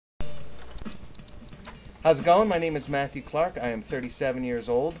How's it going? My name is Matthew Clarke. I am 37 years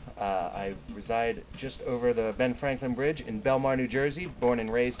old. I reside just over the Ben Franklin Bridge in Belmar, New Jersey, born and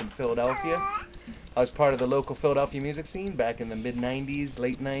raised in Philadelphia. I was part of the local Philadelphia music scene back in the mid-90s,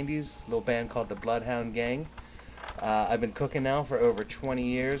 late 90s, a little band called the Bloodhound Gang. I've been cooking now for over 20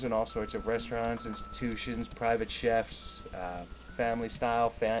 years in all sorts of restaurants, institutions, private chefs, family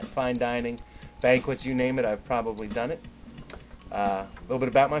style, fine dining, banquets, you name it, I've probably done it. A little bit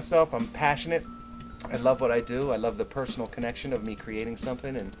about myself: I'm passionate. I love what I do. I love the personal connection of me creating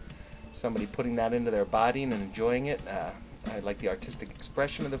something and somebody putting that into their body and enjoying it. I like the artistic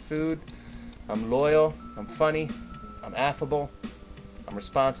expression of the food. I'm loyal, I'm funny, I'm affable, I'm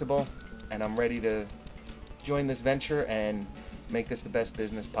responsible, and I'm ready to join this venture and make this the best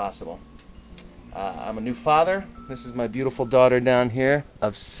business possible. I'm a new father. This is my beautiful daughter down here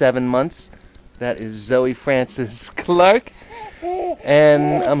of 7 months. That is Zoe Frances Clarke.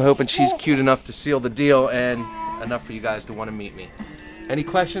 And I'm hoping she's cute enough to seal the deal and enough for you guys to want to meet me. Any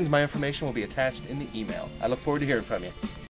questions? My information will be attached in the email. I look forward to hearing from you.